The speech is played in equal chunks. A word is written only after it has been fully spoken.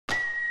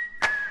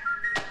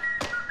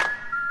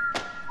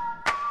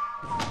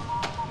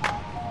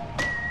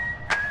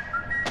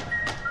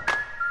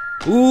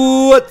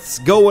What's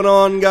going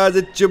on, guys?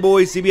 It's your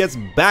boy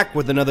CBS back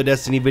with another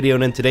Destiny video,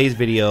 and in today's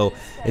video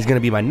is going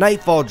to be my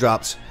Nightfall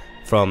drops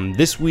from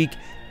this week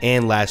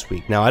and last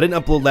week. Now, I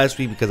didn't upload last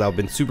week because I've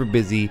been super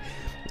busy,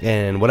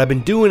 and what I've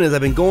been doing is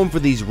I've been going for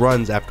these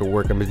runs after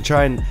work.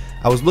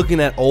 I was looking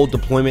at old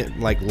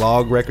deployment like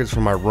log records for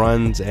my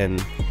runs,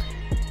 and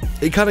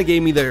it kind of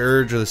gave me the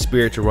urge or the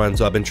spirit to run.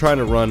 So I've been trying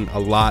to run a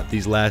lot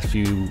these last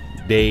few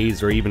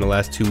days or even the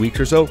last 2 weeks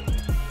or so,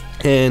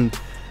 and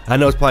I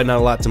know it's probably not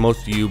a lot to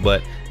most of you,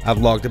 but I've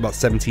logged about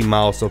 17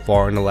 miles so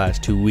far in the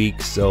last 2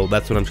 weeks, so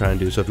that's what I'm trying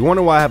to do. So if you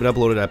wonder why I haven't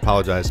uploaded, I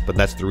apologize, but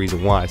that's the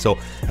reason why. So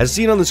as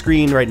seen on the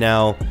screen right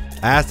now,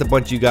 I asked a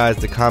bunch of you guys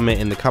to comment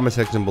in the comment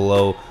section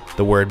below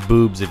the word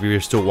boobs if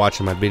you're still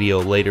watching my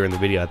video later in the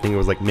video. I think it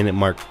was like minute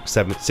mark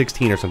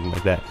 16 or something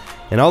like that.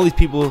 And all these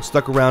people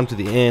stuck around to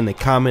the end, they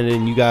commented,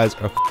 and you guys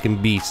are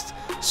fucking beasts.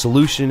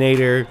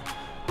 Solutionator,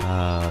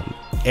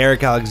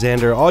 Eric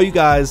Alexander, all you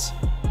guys,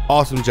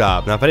 awesome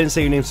job. Now if I didn't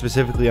say your name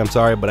specifically, I'm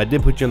sorry, but I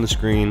did put you on the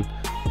screen,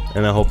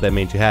 and I hope that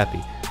made you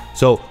happy.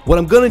 So what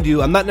I'm gonna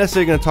do, I'm not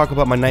necessarily gonna talk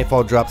about my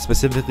Nightfall drop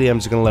specifically. I'm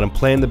just gonna let them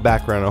play in the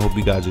background. I hope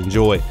you guys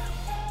enjoy.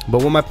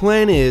 But what my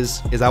plan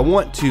is I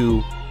want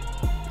to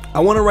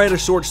write a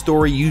short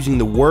story using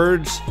the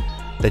words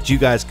that you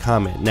guys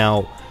comment.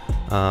 Now,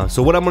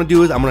 so what I'm gonna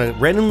do is I'm gonna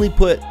randomly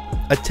put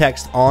a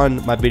text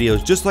on my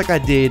videos, just like I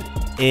did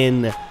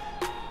in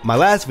my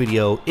last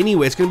video.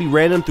 Anyway, it's gonna be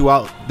random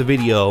throughout the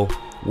video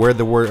where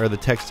the word or the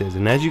text is,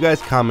 and as you guys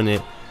comment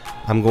it,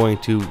 I'm going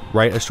to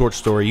write a short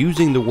story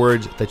using the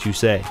words that you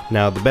say.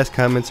 Now the best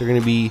comments are going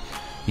to be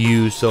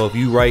used, so if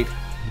you write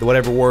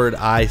whatever word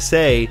I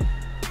say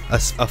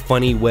a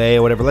funny way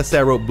or whatever, let's say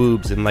I wrote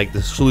boobs and like the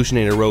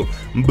Solutionator wrote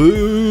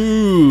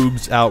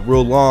boobs out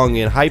real long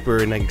and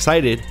hyper and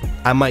excited,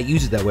 I might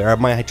use it that way, or I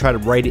might try to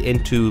write it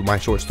into my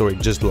short story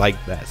just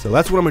like that. So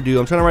that's what I'm gonna do.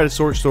 I'm trying to write a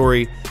short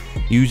story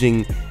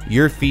using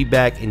your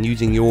feedback and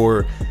using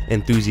your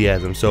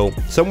enthusiasm. So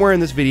somewhere in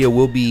this video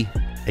will be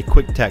a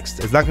quick text.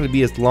 It's not going to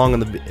be as long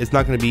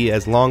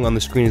on the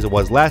screen as it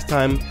was last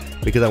time,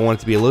 because I want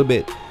it to be a little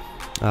bit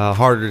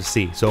harder to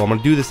see. So I'm going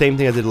to do the same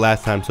thing I did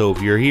last time. So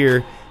if you're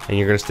here and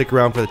you're going to stick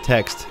around for the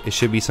text, it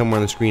should be somewhere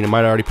on the screen. It might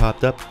have already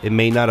popped up. It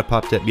may not have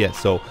popped up yet.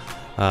 So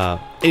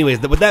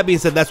anyways, with that being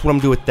said, that's what I'm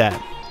doing with that.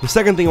 The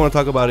second thing I want to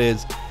talk about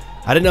is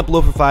I didn't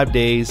upload for 5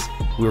 days.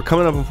 We were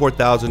coming up on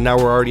 4,000. Now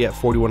we're already at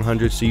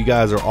 4,100. So you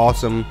guys are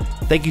awesome.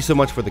 Thank you so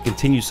much for the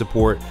continued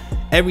support.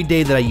 Every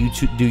day that I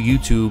do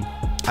YouTube,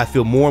 I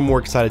feel more and more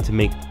excited to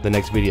make the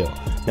next video.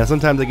 Now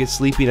sometimes I get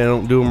sleepy and I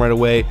don't do them right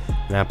away,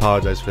 and I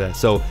apologize for that.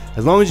 So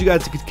as long as you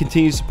guys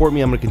continue to support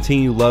me, I'm going to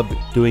continue to love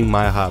doing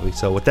my hobby.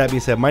 So with that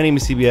being said, my name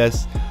is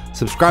CBS.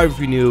 Subscribe if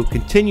you're new.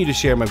 Continue to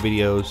share my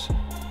videos,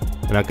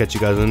 and I'll catch you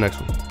guys in the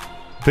next one.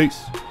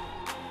 Peace.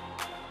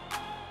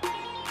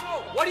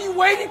 What are you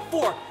waiting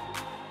for?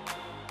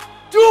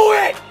 Do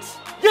it!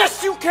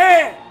 Yes, you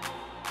can!